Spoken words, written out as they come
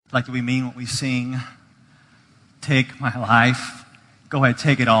Like, do we mean what we sing? Take my life. Go ahead,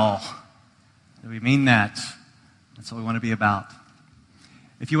 take it all. Do we mean that? That's what we want to be about.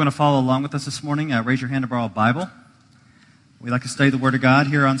 If you want to follow along with us this morning, raise your hand to borrow a Bible. We like to study the Word of God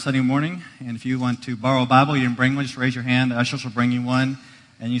here on Sunday morning. And if you want to borrow a Bible, you didn't bring one, just raise your hand. The ushers will bring you one,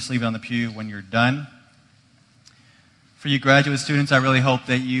 and you just leave it on the pew when you're done. For you graduate students, I really hope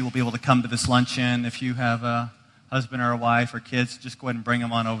that you will be able to come to this luncheon. If you have a husband or a wife or kids, just go ahead and bring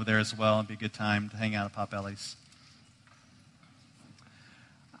them on over there as well. It'd be a good time to hang out at Potbelly's.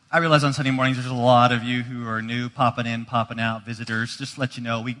 I realize on Sunday mornings there's a lot of you who are new, popping in, popping out, visitors. Just to let you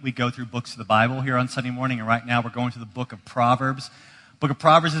know, we go through books of the Bible here on Sunday morning, and right now we're going through the book of Proverbs. Book of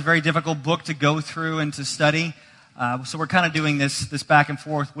Proverbs is a very difficult book to go through and to study. So we're kind of doing this back and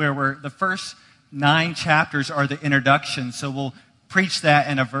forth where the first 9 chapters are the introduction. So we'll preach that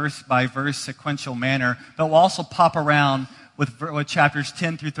in a verse-by-verse sequential manner, but we'll also pop around with chapters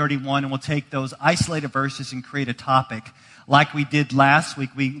 10 through 31, and we'll take those isolated verses and create a topic. Like we did last week,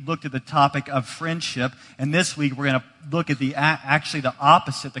 we looked at the topic of friendship, and this week we're going to look at the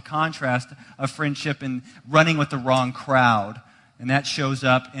opposite, the contrast of friendship and running with the wrong crowd. And that shows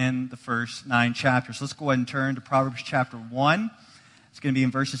up in the first 9 chapters. So let's go ahead and turn to Proverbs chapter 1. It's going to be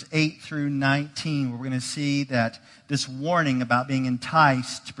in verses 8 through 19, where we're going to see that this warning about being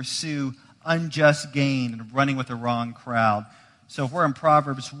enticed to pursue unjust gain and running with the wrong crowd. So if we're in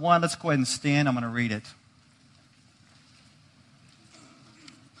Proverbs 1, let's go ahead and stand. I'm going to read it.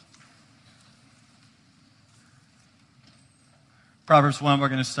 Proverbs 1, we're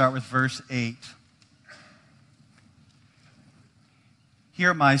going to start with verse 8.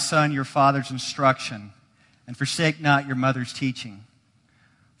 Hear, my son, your father's instruction, and forsake not your mother's teaching.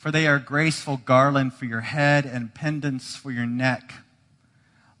 For they are a graceful garland for your head and pendants for your neck.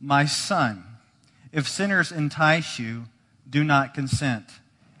 My son, if sinners entice you, do not consent.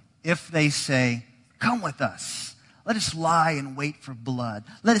 If they say, come with us, let us lie in wait for blood.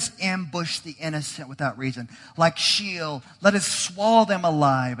 Let us ambush the innocent without reason. Like Sheol, let us swallow them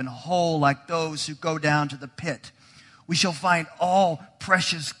alive and whole like those who go down to the pit. We shall find all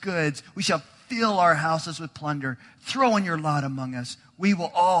precious goods. We shall fill our houses with plunder. Throw in your lot among us. We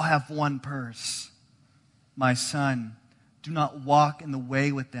will all have one purse. My son, do not walk in the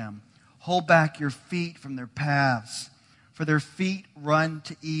way with them. Hold back your feet from their paths. For their feet run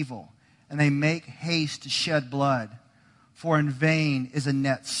to evil, and they make haste to shed blood. For in vain is a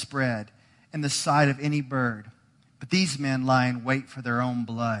net spread in the sight of any bird. But these men lie in wait for their own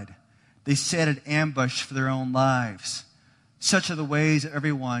blood. They set an ambush for their own lives. Such are the ways of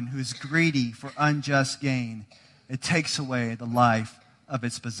everyone who is greedy for unjust gain. It takes away the life of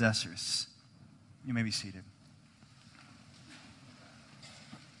its possessors. You may be seated.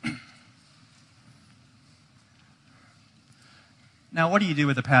 Now, what do you do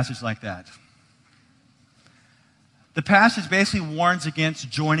with a passage like that? The passage basically warns against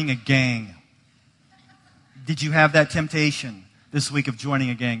joining a gang. Did you have that temptation this week of joining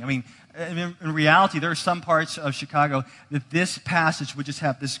a gang? I mean, in reality, there are some parts of Chicago that this passage would just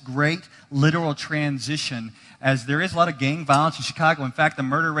have this great literal transition, as there is a lot of gang violence in Chicago. In fact, the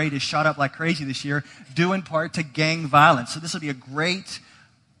murder rate has shot up like crazy this year, due in part to gang violence. So this would be a great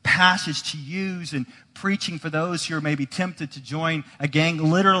passage to use in preaching for those who are maybe tempted to join a gang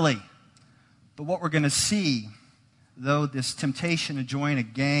literally. But what we're going to see, though this temptation to join a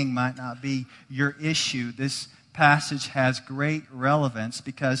gang might not be your issue, this passage has great relevance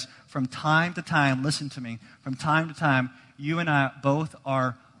because from time to time, listen to me, from time to time, you and I both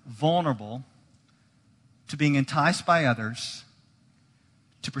are vulnerable to being enticed by others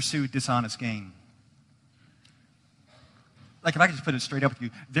to pursue dishonest gain. Like, if I could just put it straight up with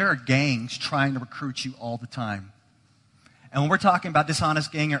you, there are gangs trying to recruit you all the time. And when we're talking about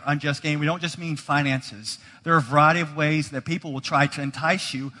dishonest gain or unjust gain, we don't just mean finances. There are a variety of ways that people will try to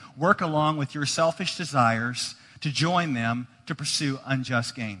entice you, work along with your selfish desires to join them to pursue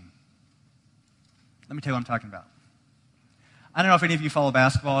unjust gain. Let me tell you what I'm talking about. I don't know if any of you follow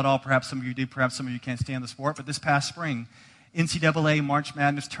basketball at all. Perhaps some of you do. Perhaps some of you can't stand the sport. But this past spring, NCAA March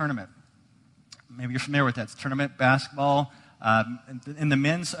Madness tournament. Maybe you're familiar with that. It's tournament basketball. In the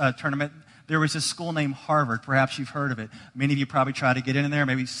men's tournament, there was a school named Harvard. Perhaps you've heard of it. Many of you probably tried to get in there.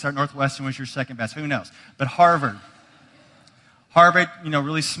 Maybe Northwestern was your second best. Who knows? But Harvard,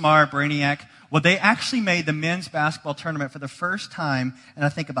 really smart, brainiac. Well, they actually made the men's basketball tournament for the first time in, I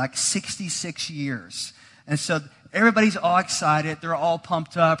think, about 66 years. And so everybody's all excited. They're all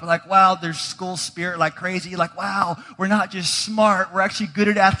pumped up. We're like, wow, there's school spirit like crazy. You're like, wow, we're not just smart. We're actually good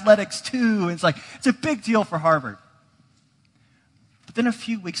at athletics, too. And it's a big deal for Harvard. But then a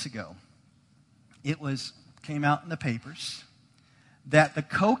few weeks ago, it came out in the papers that the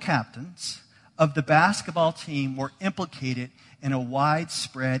co-captains of the basketball team were implicated in a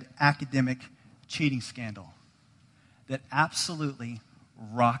widespread academic cheating scandal that absolutely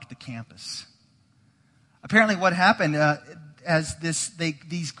rocked the campus. Apparently what happened as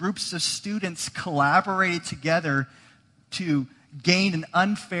these groups of students collaborated together to gain an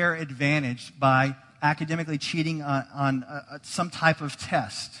unfair advantage by academically cheating on some type of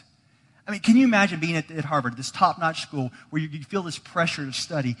test. I mean, can you imagine being at Harvard, this top-notch school, where you feel this pressure to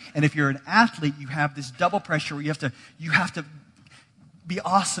study, and if you're an athlete, you have this double pressure where you have to be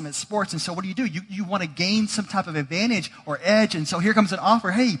awesome at sports, and so what do? You want to gain some type of advantage or edge, and so here comes an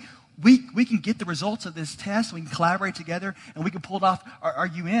offer. Hey, we can get the results of this test, we can collaborate together, and we can pull it off. Are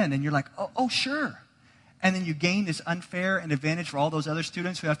you in? And you're like, oh, sure. And then you gain this unfair and advantage for all those other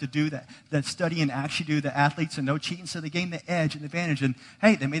students who have to do that study and actually do the athletes and no cheating. So they gain the edge and advantage. And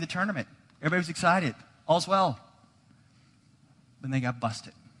hey, they made the tournament. Everybody was excited. All's well. Then they got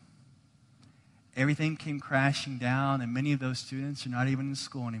busted. Everything came crashing down, and many of those students are not even in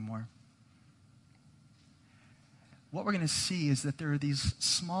school anymore. What we're going to see is that there are these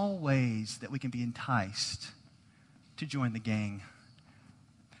small ways that we can be enticed to join the gang.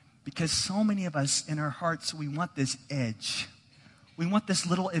 Because so many of us in our hearts, we want this edge. We want this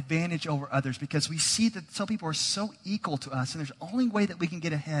little advantage over others because we see that some people are so equal to us, and there's the only way that we can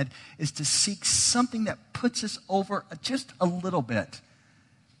get ahead is to seek something that puts us over just a little bit.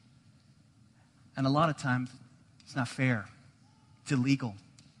 And a lot of times, it's not fair. It's illegal.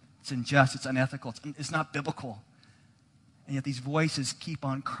 It's unjust. It's unethical. It's not biblical. And yet these voices keep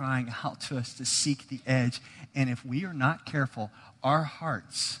on crying out to us to seek the edge. And if we are not careful, our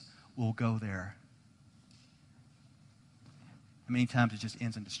hearts will go there. And many times it just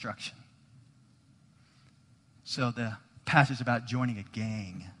ends in destruction. So the passage about joining a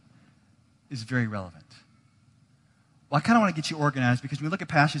gang is very relevant. Well, I kind of want to get you organized because when you look at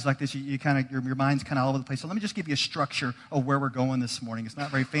passages like this, you kind of your mind's kind of all over the place. So let me just give you a structure of where we're going this morning. It's not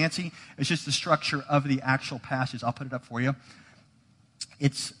very fancy. It's just the structure of the actual passage. I'll put it up for you.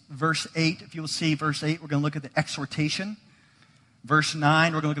 It's verse 8. If you'll see verse 8, we're going to look at the exhortation. Verse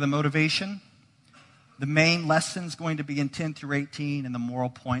 9, we're going to look at the motivation. The main lesson is going to be in 10 through 18, and the moral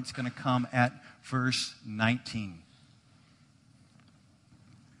point is going to come at verse 19.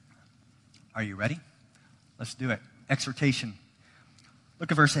 Are you ready? Let's do it. Exhortation. Look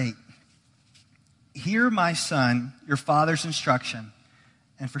at verse 8. Hear, my son, your father's instruction,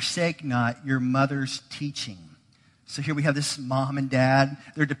 and forsake not your mother's teaching. So here we have this mom and dad.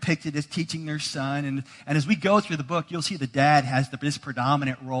 They're depicted as teaching their son. And as we go through the book, you'll see the dad has this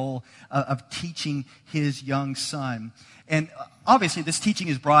predominant role of teaching his young son. And obviously, this teaching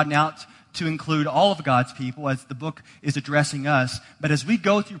is broadened out to include all of God's people as the book is addressing us. But as we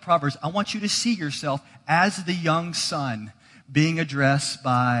go through Proverbs, I want you to see yourself as the young son being addressed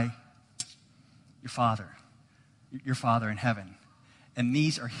by your father in heaven. And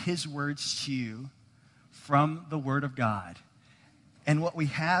these are his words to you from the Word of God. And what we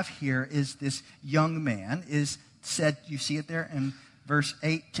have here is this young man is said, you see it there in verse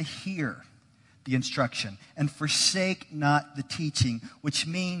 8, to hear the instruction and forsake not the teaching, which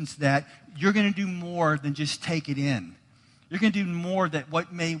means that you're going to do more than just take it in. You're going to do more than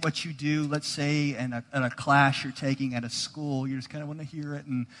what you do, let's say, in a class you're taking at a school. You just kind of want to hear it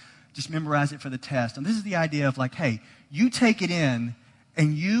and just memorize it for the test. And this is the idea of like, hey, you take it in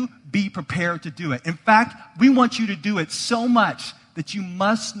and you be prepared to do it. In fact, we want you to do it so much that you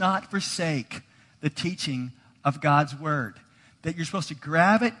must not forsake the teaching of God's Word. That you're supposed to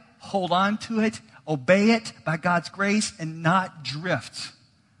grab it, hold on to it, obey it by God's grace, and not drift.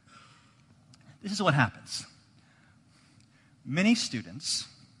 This is what happens. Many students,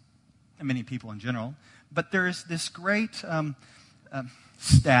 and many people in general, but there's this great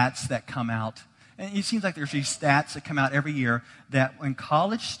stats that come out. And it seems like there's these stats that come out every year that when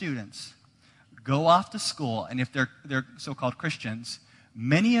college students go off to school, and if they're so-called Christians,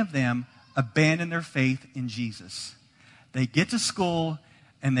 many of them abandon their faith in Jesus. They get to school,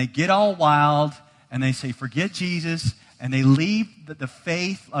 and they get all wild, and they say, forget Jesus, and they leave the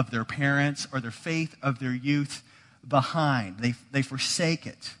faith of their parents or their faith of their youth behind. They forsake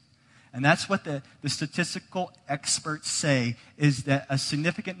it. And that's what the statistical experts say, is that a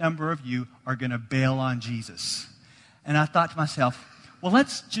significant number of you are going to bail on Jesus. And I thought to myself, well,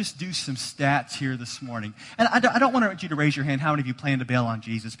 let's just do some stats here this morning. And I don't want you to raise your hand how many of you plan to bail on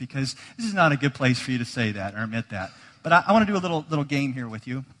Jesus, because this is not a good place for you to say that or admit that. But I want to do a little game here with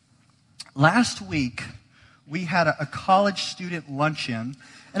you. Last week, we had a college student luncheon.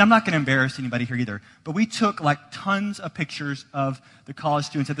 And I'm not going to embarrass anybody here either, but we took like tons of pictures of the college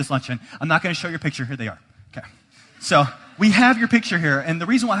students at this luncheon. I'm not going to show your picture. Here they are. Okay. So we have your picture here. And the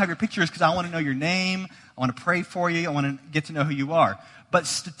reason why I have your picture is because I want to know your name. I want to pray for you. I want to get to know who you are. But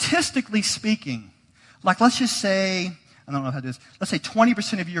statistically speaking, like let's just say, I don't know how to do this. Let's say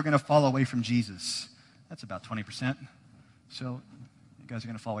 20% of you are going to fall away from Jesus. That's about 20%. So you guys are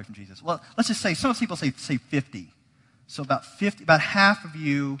going to fall away from Jesus. Well, let's just say, some people say 50. So about half of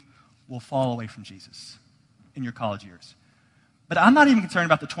you will fall away from Jesus in your college years. But I'm not even concerned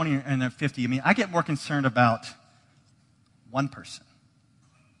about the 20 and the 50. I mean, I get more concerned about one person.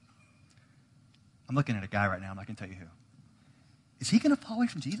 I'm looking at a guy right now. I'm not going to tell you who. Is he going to fall away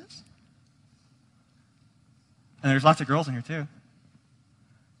from Jesus? And there's lots of girls in here too.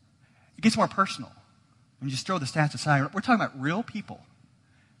 It gets more personal. When you just throw the stats aside, we're talking about real people.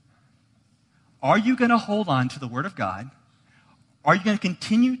 Are you going to hold on to the Word of God? Are you going to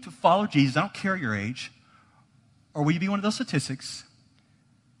continue to follow Jesus? I don't care your age. Or will you be one of those statistics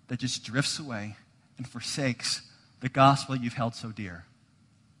that just drifts away and forsakes the gospel you've held so dear?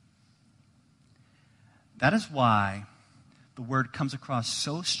 That is why the Word comes across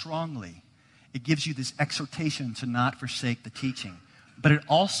so strongly. It gives you this exhortation to not forsake the teaching. But it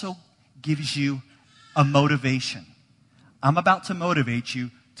also gives you a motivation. I'm about to motivate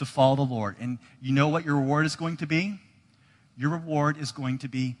you to follow the Lord. And you know what your reward is going to be? Your reward is going to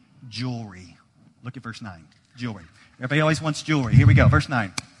be jewelry. Look at verse 9. Jewelry. Everybody always wants jewelry. Here we go. Verse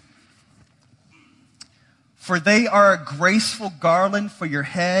 9. For they are a graceful garland for your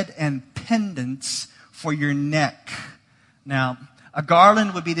head and pendants for your neck. Now, a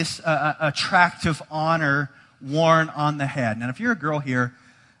garland would be this attractive honor worn on the head. Now, if you're a girl here,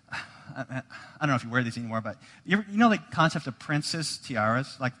 I don't know if you wear these anymore, but you know the concept of princess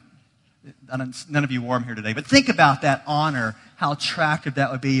tiaras? Like, none of you wore them here today, but think about that honor, how attractive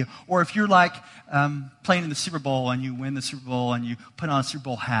that would be. Or if you're like playing in the Super Bowl and you win the Super Bowl and you put on a Super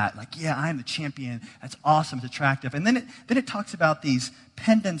Bowl hat, like, yeah, I'm the champion. That's awesome. It's attractive. And then it talks about these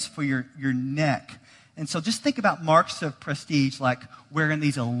pendants for your neck. And so just think about marks of prestige, like wearing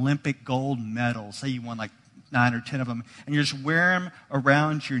these Olympic gold medals. Say you won like 9 or 10 of them, and you just wear them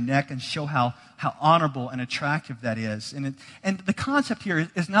around your neck and show how honorable and attractive that is. And the concept here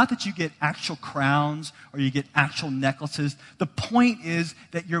is not that you get actual crowns or you get actual necklaces. The point is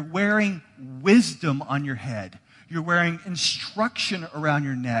that you're wearing wisdom on your head. You're wearing instruction around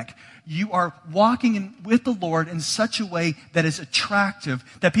your neck. You are walking with the Lord in such a way that is attractive,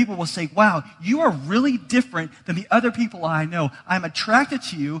 that people will say, wow, you are really different than the other people I know. I'm attracted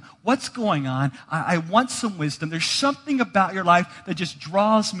to you. What's going on? I want some wisdom. There's something about your life that just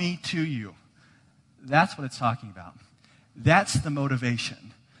draws me to you. That's what it's talking about. That's the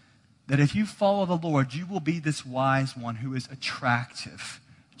motivation. That if you follow the Lord, you will be this wise one who is attractive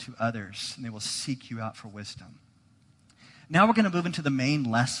to others, and they will seek you out for wisdom. Now we're going to move into the main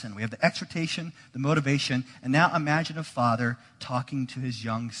lesson. We have the exhortation, the motivation, and now imagine a father talking to his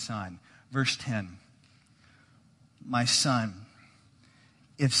young son. Verse 10. My son,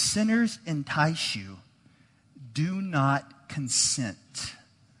 if sinners entice you, do not consent.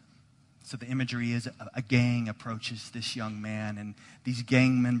 So the imagery is a gang approaches this young man, and these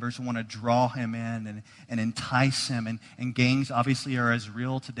gang members want to draw him in and entice him. And gangs obviously are as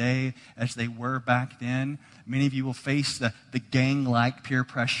real today as they were back then. Many of you will face the gang-like peer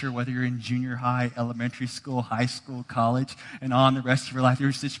pressure, whether you're in junior high, elementary school, high school, college, and on the rest of your life.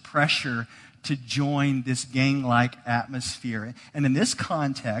 There's this pressure to join this gang-like atmosphere. And in this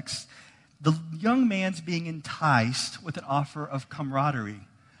context, the young man's being enticed with an offer of camaraderie,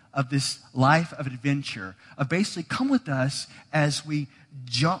 of this life of adventure, of basically come with us as we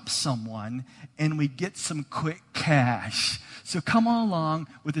jump someone and we get some quick cash. So come on along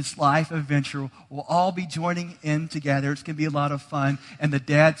with this life adventure. We'll all be joining in together. It's going to be a lot of fun. And the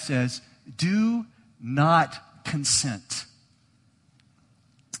dad says, do not consent.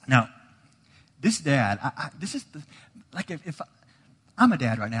 Now, this dad, this is like if I'm a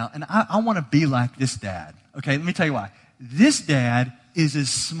dad right now, and I want to be like this dad. Okay, let me tell you why. This dad is a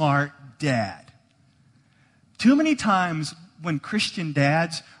smart dad. Too many times when Christian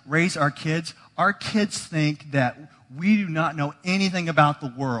dads raise our kids think that we do not know anything about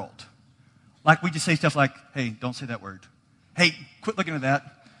the world. Like we just say stuff like, hey, don't say that word. Hey, quit looking at that.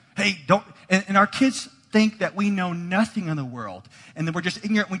 Hey, don't. And our kids think that we know nothing in the world. And then we're just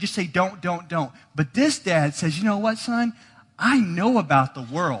ignorant. We just say don't. But this dad says, you know what, son? I know about the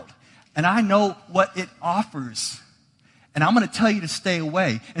world. And I know what it offers. And I'm going to tell you to stay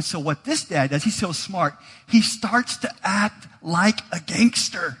away. And so what this dad does, he's so smart, he starts to act like a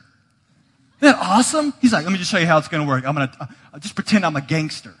gangster. Isn't that awesome? He's like, let me just show you how it's going to work. I'm going to just pretend I'm a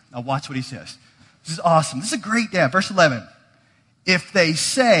gangster. Now watch what he says. This is awesome. This is a great dad. Verse 11. if they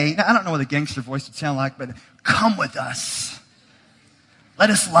say, now I don't know what a gangster voice would sound like, but come with us. Let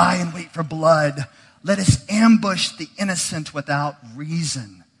us lie in wait for blood. Let us ambush the innocent without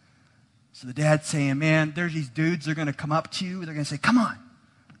reason. So the dad's saying, man, there's these dudes, they're going to come up to you. They're going to say, come on,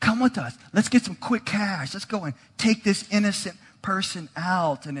 come with us. Let's get some quick cash. Let's go and take this innocent person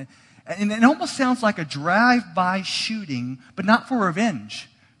out. And it almost sounds like a drive-by shooting, but not for revenge.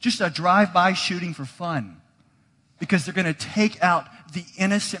 Just a drive-by shooting for fun. Because they're going to take out the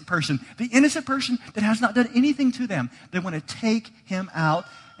innocent person. The innocent person that has not done anything to them. They want to take him out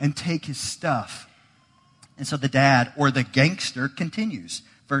and take his stuff. And so the dad, or the gangster, continues.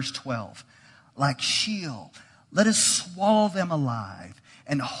 Verse 12. Like Sheol, let us swallow them alive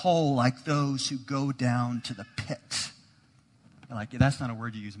and whole like those who go down to the pit. You're like, yeah, that's not a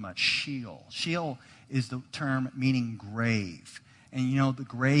word you use much. Sheol. Sheol is the term meaning grave. And you know, the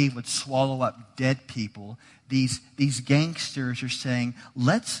grave would swallow up dead people. These gangsters are saying,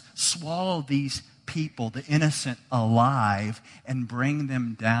 let's swallow these people, the innocent, alive and bring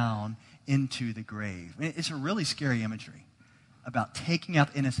them down into the grave. I mean, it's a really scary imagery about taking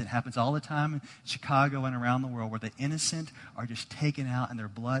out the innocent. It happens all the time in Chicago and around the world, where the innocent are just taken out and their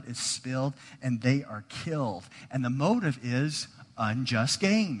blood is spilled and they are killed. And the motive is unjust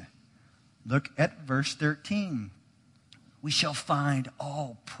gain. Look at verse 13. We shall find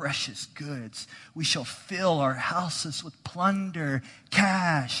all precious goods. We shall fill our houses with plunder,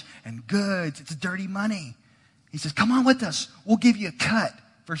 cash, and goods. It's dirty money. He says, come on with us. We'll give you a cut.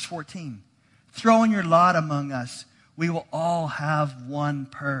 Verse 14. Throw in your lot among us. We will all have one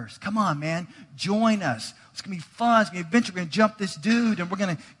purse. Come on, man. Join us. It's going to be fun. It's going to be adventure. We're going to jump this dude, and we're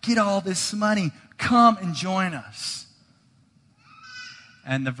going to get all this money. Come and join us.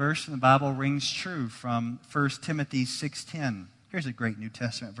 And the verse in the Bible rings true from 1 Timothy 6:10. Here's a great New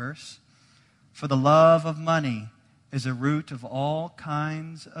Testament verse. For the love of money is a root of all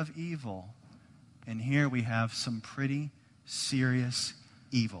kinds of evil. And here we have some pretty serious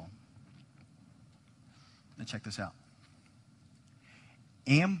evil. Now check this out.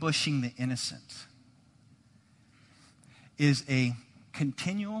 Ambushing the innocent is a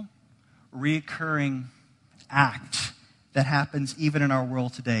continual, reoccurring act that happens even in our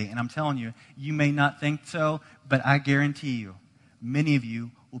world today. And I'm telling you, you may not think so, but I guarantee you, many of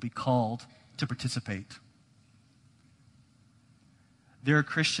you will be called to participate. There are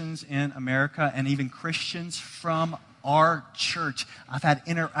Christians in America and even Christians from our church. I've had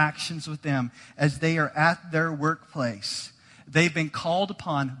interactions with them as they are at their workplace. They've been called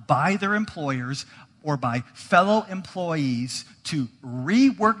upon by their employers or by fellow employees to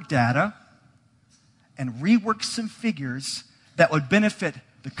rework data and rework some figures that would benefit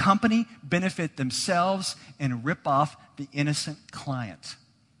the company, benefit themselves, and rip off the innocent client.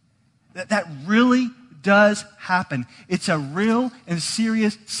 That really does happen. It's a real and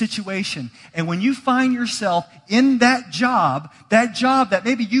serious situation. And when you find yourself in that job that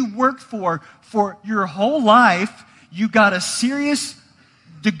maybe you worked for your whole life, you got a serious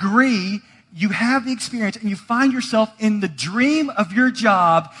degree, you have the experience, and you find yourself in the dream of your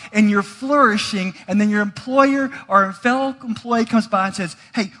job, and you're flourishing, and then your employer or a fellow employee comes by and says,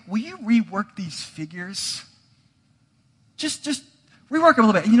 hey, will you rework these figures? Just rework them a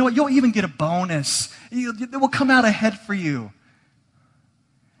little bit. And you know what? You'll even get a bonus. It will come out ahead for you.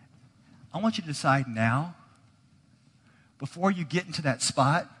 I want you to decide now, before you get into that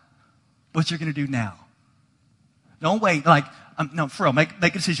spot, what you're going to do now. Don't wait. No, for real, make a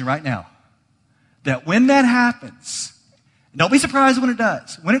decision right now. That when that happens, don't be surprised when it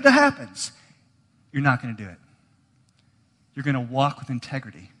does. When it happens, you're not going to do it. You're going to walk with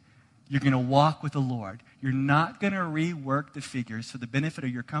integrity. You're going to walk with the Lord. You're not going to rework the figures for the benefit of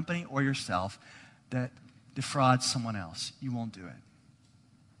your company or yourself that defrauds someone else. You won't do it.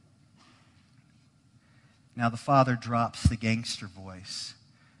 Now the father drops the gangster voice,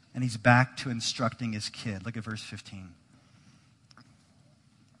 and he's back to instructing his kid. Look at verse 15.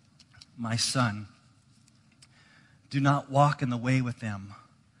 My son, do not walk in the way with them.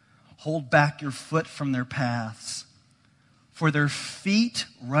 Hold back your foot from their paths. For their feet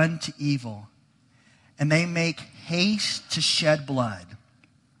run to evil, and they make haste to shed blood.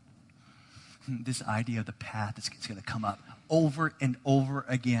 This idea of the path is going to come up over and over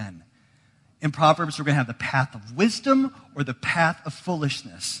again. In Proverbs, we're going to have the path of wisdom or the path of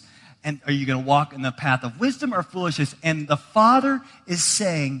foolishness. And are you going to walk in the path of wisdom or foolishness? And the father is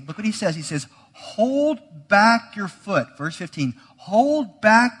saying, look what he says. He says, hold back your foot. Verse 15, hold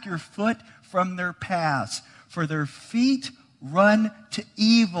back your foot from their paths, for their feet run to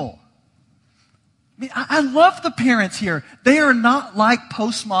evil. I love the parents here. They are not like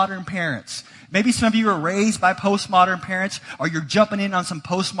postmodern parents. Maybe some of you are raised by postmodern parents, or you're jumping in on some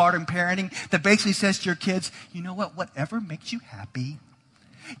postmodern parenting that basically says to your kids, you know what, whatever makes you happy,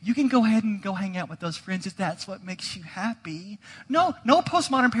 you can go ahead and go hang out with those friends if that's what makes you happy. No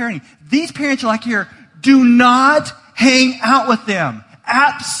postmodern parenting. These parents are like here, do not hang out with them.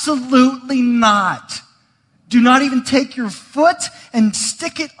 Absolutely not. Do not even take your foot and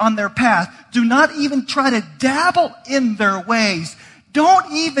stick it on their path. Do not even try to dabble in their ways. Don't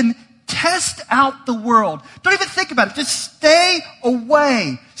even test out the world. Don't even think about it. Just stay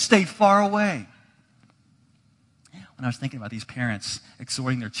away. Stay far away. When I was thinking about these parents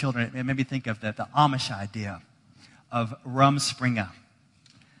exhorting their children, it made me think of the Amish idea of Rumspringa.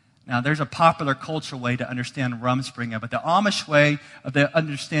 Now, there's a popular cultural way to understand Rumspringa, but the Amish way of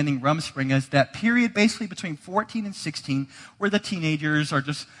understanding Rumspringa is that period basically between 14 and 16 where the teenagers are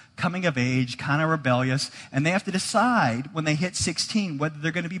just coming of age, kind of rebellious, and they have to decide when they hit 16 whether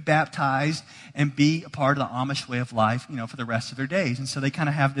they're going to be baptized and be a part of the Amish way of life, for the rest of their days. And so they kind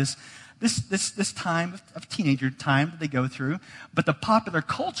of have this time of teenager time that they go through. But the popular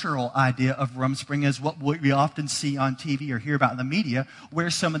cultural idea of Rumspringa is what we often see on TV or hear about in the media,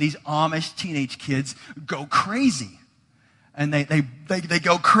 where some of these Amish teenage kids go crazy. And they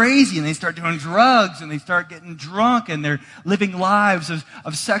go crazy, and they start doing drugs, and they start getting drunk, and they're living lives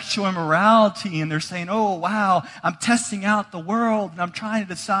of sexual immorality, and they're saying, oh, wow, I'm testing out the world, and I'm trying to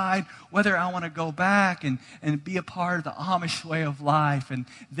decide whether I want to go back and be a part of the Amish way of life. And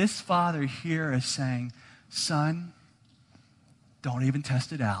this father here is saying, son, don't even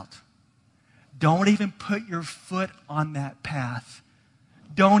test it out. Don't even put your foot on that path.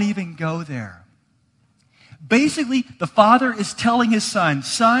 Don't even go there. Basically, the father is telling his son,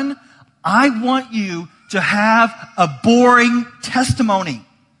 son, I want you to have a boring testimony.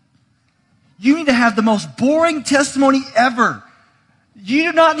 You need to have the most boring testimony ever. You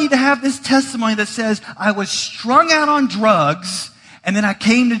do not need to have this testimony that says, I was strung out on drugs and then I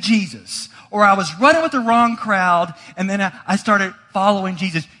came to Jesus. Or I was running with the wrong crowd and then I started following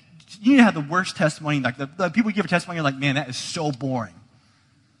Jesus. You need to have the worst testimony. Like the people give a testimony, you're like, man, that is so boring.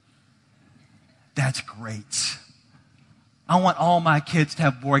 That's great. I want all my kids to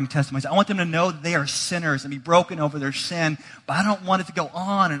have boring testimonies. I want them to know that they are sinners and be broken over their sin, but I don't want it to go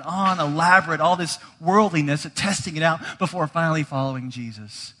on and on, elaborate, all this worldliness, testing it out before finally following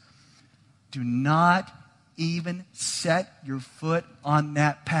Jesus. Do not even set your foot on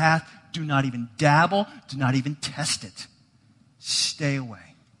that path. Do not even dabble. Do not even test it. Stay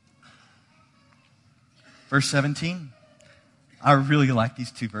away. Verse 17. I really like these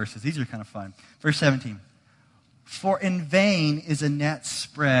two verses. These are kind of fun. Verse 17. For in vain is a net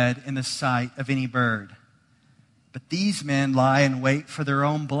spread in the sight of any bird. But these men lie in wait for their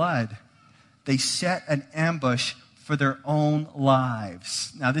own blood. They set an ambush for their own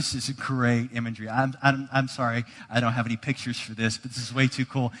lives. Now, this is great imagery. I'm sorry I don't have any pictures for this, but this is way too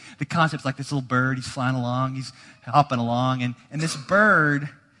cool. The concept's like this little bird. He's flying along. He's hopping along. And this bird,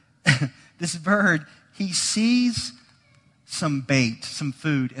 he sees some bait, some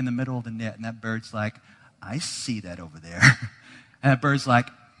food in the middle of the net. And that bird's like, I see that over there. And that bird's like,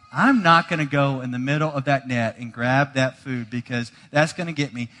 I'm not going to go in the middle of that net and grab that food because that's going to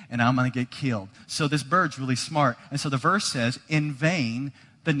get me and I'm going to get killed. So this bird's really smart. And so the verse says, in vain,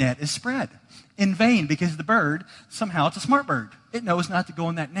 the net is spread. In vain, because the bird, somehow it's a smart bird. It knows not to go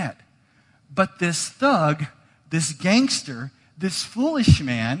in that net. But this thug, this gangster, this foolish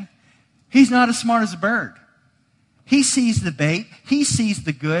man, he's not as smart as a bird. He sees the bait. He sees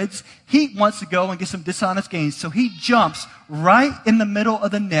the goods. He wants to go and get some dishonest gains. So he jumps right in the middle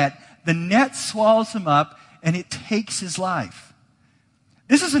of the net. The net swallows him up, and it takes his life.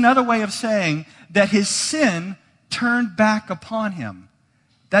 This is another way of saying that his sin turned back upon him.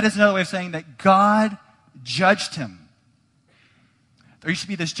 That is another way of saying that God judged him. There used to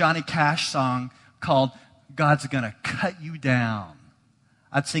be this Johnny Cash song called God's Gonna Cut You Down.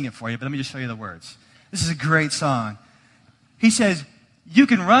 I'd sing it for you, but let me just show you the words. This is a great song. He says, you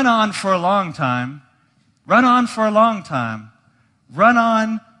can run on for a long time, run on for a long time, run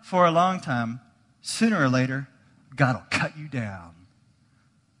on for a long time. Sooner or later, God will cut you down.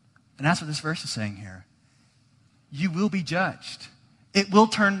 And that's what this verse is saying here. You will be judged. It will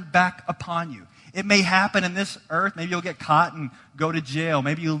turn back upon you. It may happen in this earth. Maybe you'll get caught and go to jail.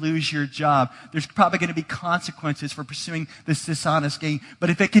 Maybe you'll lose your job. There's probably going to be consequences for pursuing this dishonest gain. But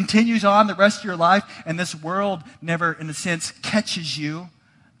if it continues on the rest of your life and this world never, in a sense, catches you,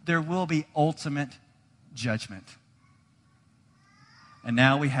 there will be ultimate judgment. And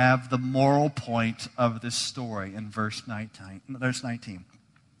now we have the moral point of this story in verse 19.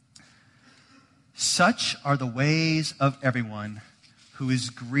 Such are the ways of everyone who is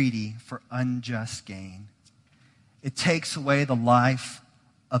greedy for unjust gain. It takes away the life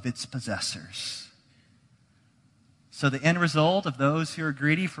of its possessors. So the end result of those who are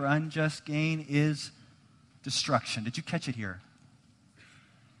greedy for unjust gain is destruction. Did you catch it here?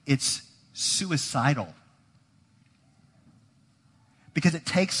 It's suicidal. Because it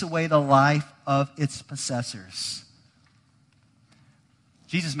takes away the life of its possessors.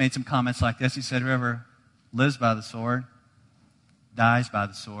 Jesus made some comments like this. He said, whoever lives by the sword dies by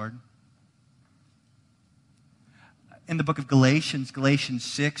the sword. In the book of Galatians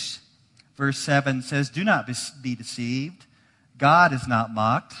 6, verse 7 says, do not be deceived. God is not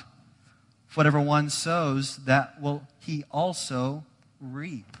mocked. Whatever one sows, that will he also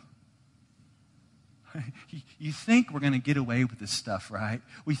reap. You think we're going to get away with this stuff, right?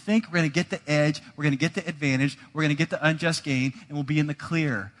 We think we're going to get the edge, we're going to get the advantage, we're going to get the unjust gain, and we'll be in the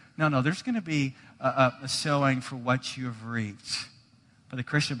clear. No, there's going to be a sowing for what you have reaped. For the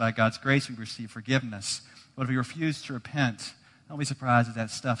Christian, by God's grace, we receive forgiveness. But if we refuse to repent, don't be surprised that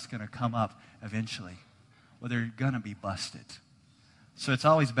that stuff's going to come up eventually. Well, they're going to be busted. So it's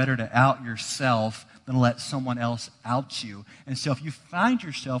always better to out yourself than let someone else out you. And so if you find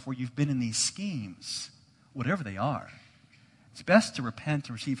yourself where you've been in these schemes, whatever they are, it's best to repent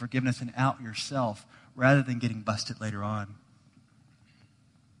and receive forgiveness and out yourself rather than getting busted later on.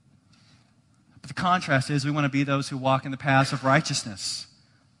 But the contrast is we want to be those who walk in the paths of righteousness.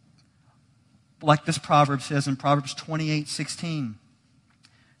 Like this proverb says in Proverbs 28:16, it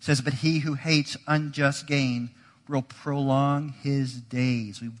says, but he who hates unjust gain will prolong his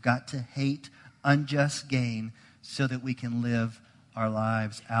days. We've got to hate unjust gain so that we can live our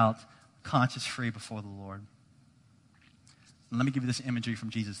lives out conscience-free before the Lord. And let me give you this imagery from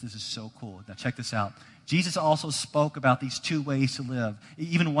Jesus. This is so cool. Now check this out. Jesus also spoke about these two ways to live.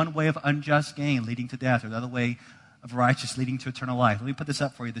 Even one way of unjust gain leading to death, or the other way of righteous leading to eternal life. Let me put this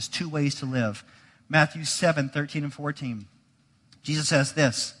up for you. There's two ways to live. Matthew 7:13 and 14. Jesus says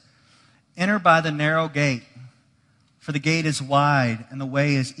this, enter by the narrow gate, for the gate is wide and the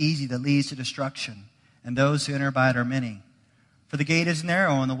way is easy that leads to destruction, and those who enter by it are many. For the gate is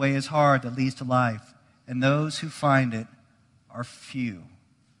narrow and the way is hard that leads to life, and those who find it are few.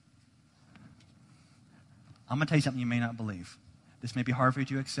 I'm going to tell you something you may not believe. This may be hard for you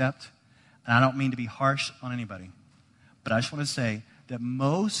to accept, and I don't mean to be harsh on anybody, but I just want to say that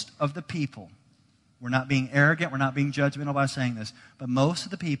most of the people, we're not being arrogant, we're not being judgmental by saying this, but most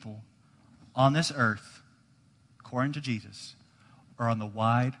of the people on this earth, according to Jesus, are on the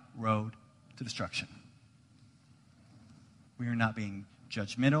wide road to destruction. We are not being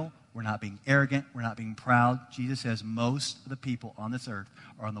judgmental. We're not being arrogant. We're not being proud. Jesus says most of the people on this earth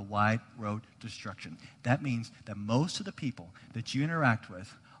are on the wide road to destruction. That means that most of the people that you interact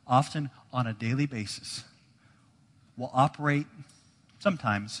with, often on a daily basis, will operate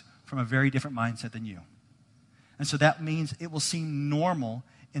sometimes from a very different mindset than you. And so that means it will seem normal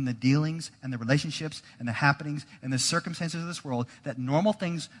in the dealings and the relationships and the happenings and the circumstances of this world, that normal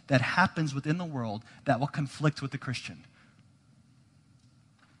things that happens within the world that will conflict with the Christian.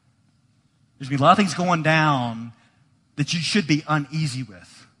 There's going to be a lot of things going down that you should be uneasy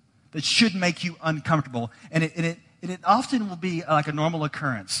with, that should make you uncomfortable. And it often will be like a normal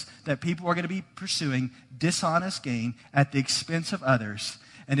occurrence that people are going to be pursuing dishonest gain at the expense of others.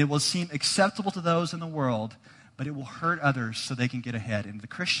 And it will seem acceptable to those in the world, but it will hurt others so they can get ahead. And the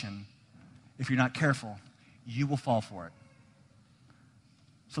Christian, if you're not careful, you will fall for it.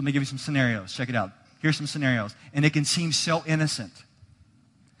 So let me give you some scenarios. Check it out. Here's some scenarios. And it can seem so innocent.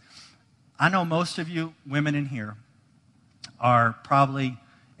 I know most of you women in here are probably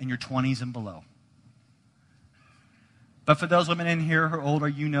in your 20s and below. But for those women in here who are older,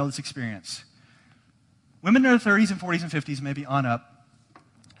 you know this experience. Women in their 30s and 40s and 50s, maybe on up,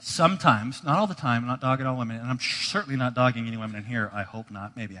 sometimes, not all the time, I'm not dogging all women, and I'm certainly not dogging any women in here. I hope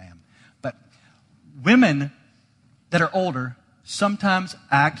not. Maybe I am. But women that are older sometimes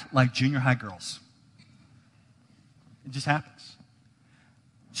act like junior high girls. It just happens.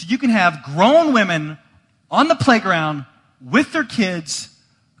 So you can have grown women on the playground with their kids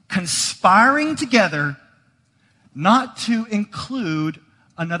conspiring together not to include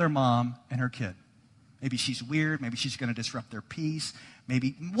another mom and her kid. Maybe she's weird. Maybe she's going to disrupt their peace.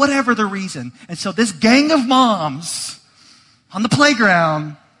 Maybe whatever the reason. And so this gang of moms on the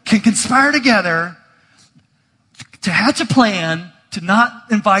playground can conspire together to hatch a plan to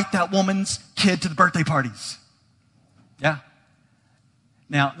not invite that woman's kid to the birthday parties. Yeah.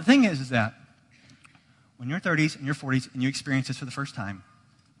 Now, the thing is that when you're in your 30s and your 40s and you experience this for the first time,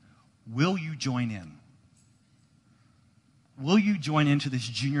 will you join in? Will you join into this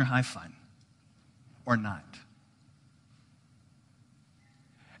junior high fun? or not?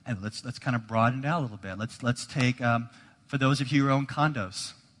 And let's kind of broaden it out a little bit. Let's take, for those of you who own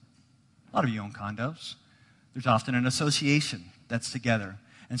condos, a lot of you own condos, there's often an association that's together.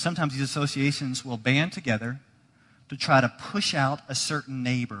 And sometimes these associations will band together to try to push out a certain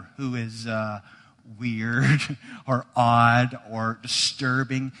neighbor who is weird or odd or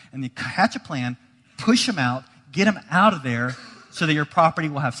disturbing. And they hatch a plan, push them out, get them out of there so that your property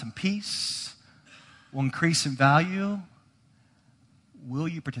will have some peace, will increase in value. Will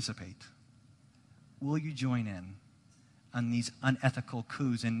you participate? Will you join in on these unethical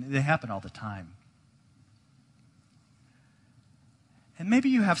coups? And they happen all the time. And maybe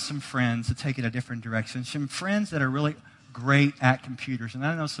you have some friends that take it a different direction, some friends that are really great at computers. And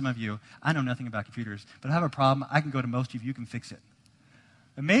I know some of you, I know nothing about computers, but I have a problem. I can go to most of you, you can fix it.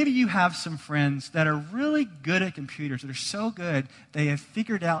 But maybe you have some friends that are really good at computers, that are so good, they have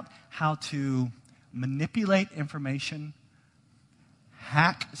figured out how to manipulate information,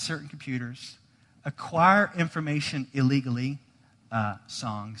 hack certain computers, acquire information illegally,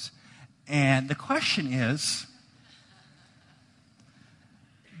 songs. And the question is,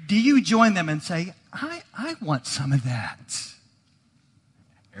 do you join them and say, I want some of that?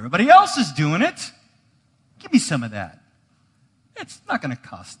 Everybody else is doing it. Give me some of that. It's not going to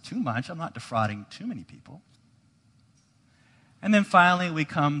cost too much. I'm not defrauding too many people. And then finally, we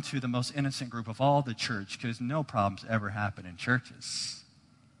come to the most innocent group of all, the church, because no problems ever happen in churches.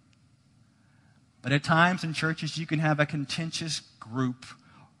 But at times in churches, you can have a contentious group,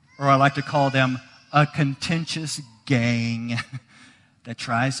 or I like to call them a contentious gang that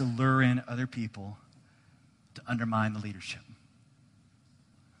tries to lure in other people to undermine the leadership.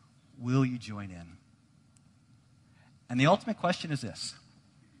 Will you join in? And the ultimate question is this.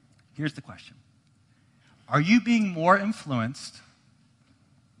 Here's the question. Are you being more influenced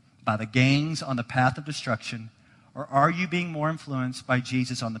by the gangs on the path of destruction, or are you being more influenced by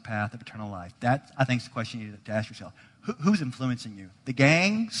Jesus on the path of eternal life? That, I think, is the question you need to ask yourself. Who's influencing you? The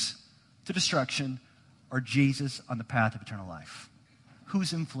gangs to destruction, or Jesus on the path of eternal life?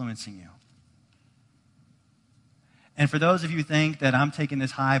 Who's influencing you? And for those of you who think that I'm taking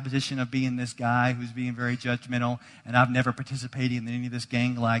this high position of being this guy who's being very judgmental and I've never participated in any of this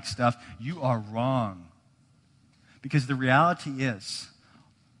gang-like stuff, you are wrong. Because the reality is,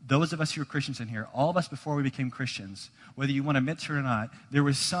 those of us who are Christians in here, all of us before we became Christians, whether you want to admit to it or not, there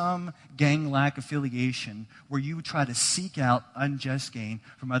was some gang-like affiliation where you would try to seek out unjust gain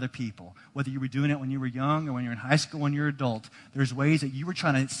from other people. Whether you were doing it when you were young or when you were in high school, when you're an adult, there's ways that you were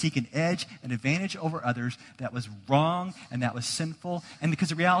trying to seek an edge, an advantage over others that was wrong and that was sinful. And because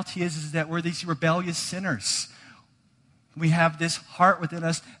the reality is that we're these rebellious sinners. We have this heart within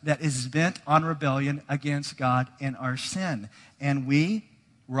us that is bent on rebellion against God and our sin. And we're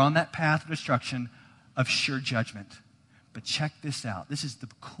on that path of destruction of sure judgment. But check this out. This is the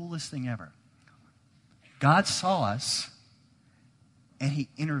coolest thing ever. God saw us, and he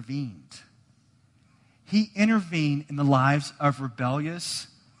intervened. He intervened in the lives of rebellious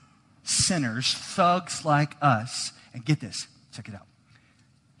sinners, thugs like us. And get this. Check it out.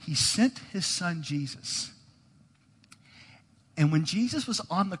 He sent his son Jesus. And when Jesus was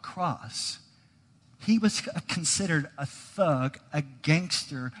on the cross, he was considered a thug, a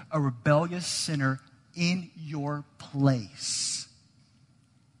gangster, a rebellious sinner in your place.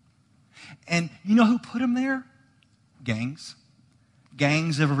 And you know who put him there? Gangs.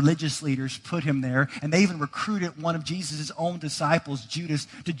 Gangs of religious leaders put him there. And they even recruited one of Jesus' own disciples, Judas,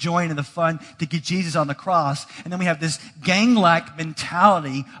 to join in the fun to get Jesus on the cross. And then we have this gang-like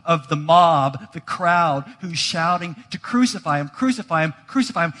mentality of the mob, the crowd, who's shouting to crucify him, crucify him,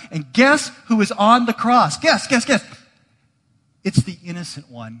 crucify him. And guess who is on the cross? Guess. It's the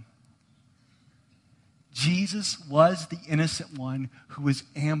innocent one. Jesus was the innocent one who was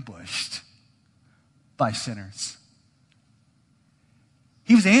ambushed by sinners.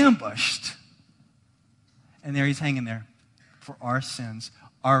 He was ambushed. And there he's hanging there for our sins,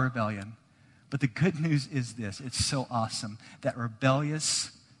 our rebellion. But the good news is this. It's so awesome that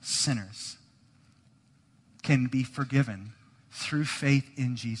rebellious sinners can be forgiven through faith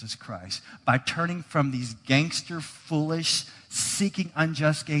in Jesus Christ. By turning from these gangster, foolish, seeking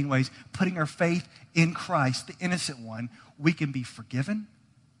unjust gain ways, putting our faith in Christ, the innocent one, we can be forgiven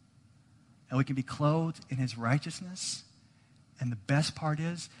and we can be clothed in his righteousness. And the best part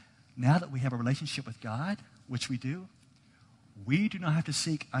is, now that we have a relationship with God, which we do not have to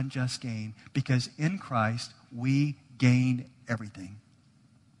seek unjust gain because in Christ we gain everything.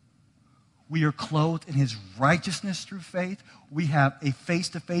 We are clothed in his righteousness through faith. We have a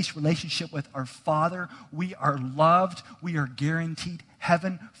face-to-face relationship with our Father. We are loved. We are guaranteed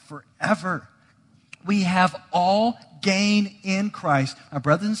heaven forever. We have all gain in Christ. My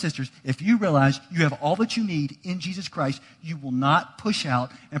brothers and sisters, if you realize you have all that you need in Jesus Christ, you will not push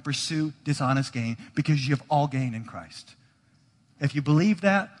out and pursue dishonest gain because you have all gain in Christ. If you believe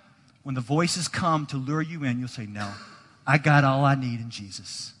that, when the voices come to lure you in, you'll say, no, I got all I need in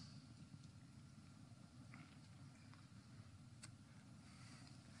Jesus.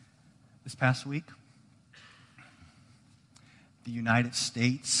 This past week, the United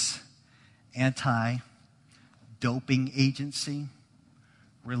States Anti-Doping Agency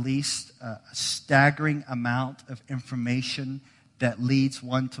released a staggering amount of information that leads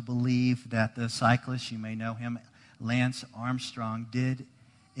one to believe that the cyclist, you may know him, Lance Armstrong, did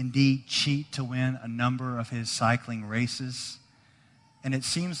indeed cheat to win a number of his cycling races. And it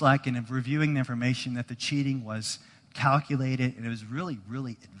seems like in reviewing the information that the cheating was calculated, and it was really,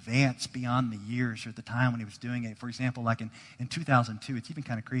 really advanced beyond the years or at the time when he was doing it. For example, like in 2002, it's even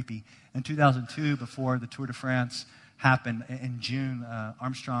kind of creepy. In 2002, before the Tour de France happened in June,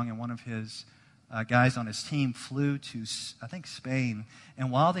 Armstrong and one of his guys on his team flew to, I think, Spain.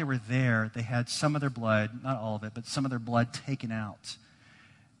 And while they were there, they had some of their blood, not all of it, but some of their blood taken out.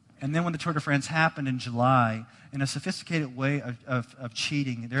 And then when the Tour de France happened in July, in a sophisticated way of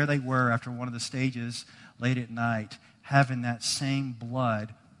cheating, there they were after one of the stages late at night, having that same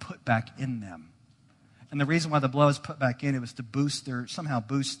blood put back in them. And the reason why the blood was put back in, it was to boost their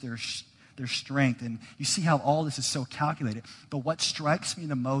strength. And you see how all this is so calculated. But what strikes me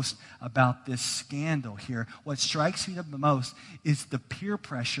the most about this scandal here, what strikes me the most is the peer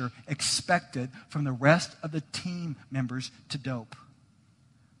pressure expected from the rest of the team members to dope.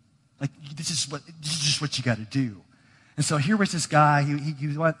 Like, this is just what you got to do. And so here was this guy, he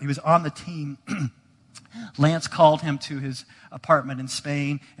was on the team. Lance called him to his apartment in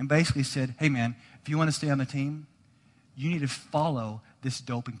Spain and basically said, hey man, if you want to stay on the team, you need to follow this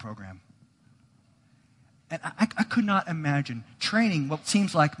doping program. And I could not imagine training what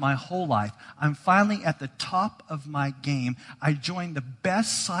seems like my whole life. I'm finally at the top of my game. I joined the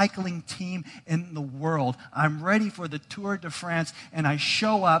best cycling team in the world. I'm ready for the Tour de France, and I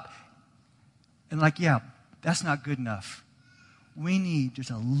show up and like, yeah, that's not good enough. We need just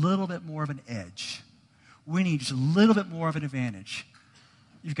a little bit more of an edge. We need just a little bit more of an advantage.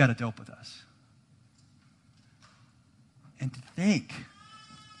 You've got to dope with us. And to think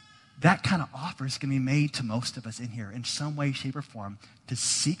that kind of offer is going to be made to most of us in here in some way, shape, or form to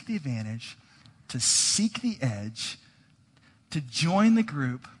seek the advantage, to seek the edge, to join the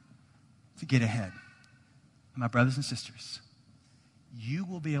group, to get ahead. My brothers and sisters, you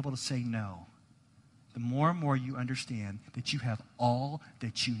will be able to say no the more and more you understand that you have all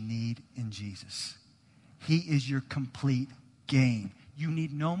that you need in Jesus. He is your complete gain. You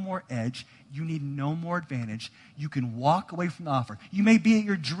need no more edge. You need no more advantage. You can walk away from the offer. You may be at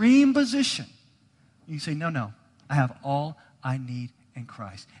your dream position. You say, no, I have all I need in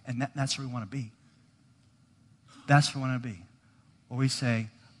Christ. And that's where we want to be. That's where we want to be. Where we say,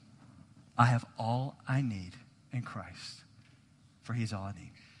 I have all I need in Christ, for He's all I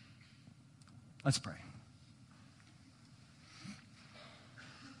need. Let's pray.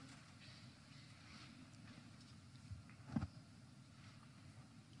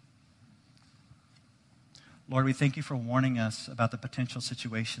 Lord, we thank you for warning us about the potential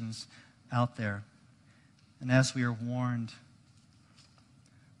situations out there. And as we are warned,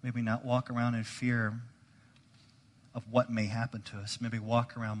 may we not walk around in fear of what may happen to us. May we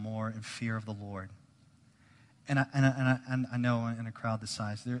walk around more in fear of the Lord. And I know in a crowd this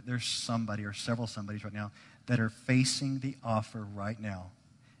size, there's somebody or several somebodies right now that are facing the offer right now.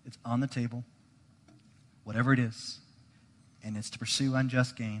 It's on the table, whatever it is, and it's to pursue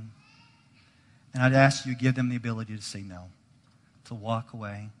unjust gain. And I'd ask you to give them the ability to say no, to walk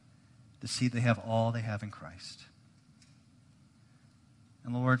away, to see they have all they have in Christ.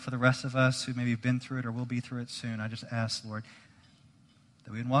 And Lord, for the rest of us who maybe have been through it or will be through it soon, I just ask, Lord,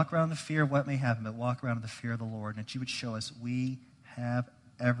 that we would walk around in the fear of what may happen, but walk around in the fear of the Lord, and that you would show us we have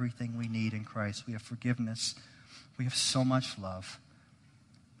everything we need in Christ. We have forgiveness. We have so much love.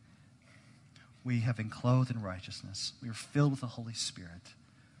 We have been clothed in righteousness. We are filled with the Holy Spirit.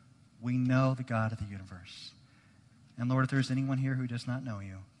 We know the God of the universe. And Lord, if there's anyone here who does not know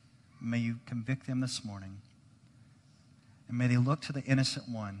you, may you convict them this morning. And may they look to the innocent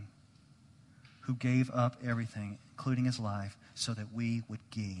one who gave up everything, including his life, so that we would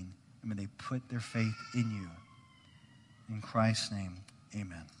gain. And may they put their faith in you. In Christ's name,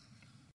 amen.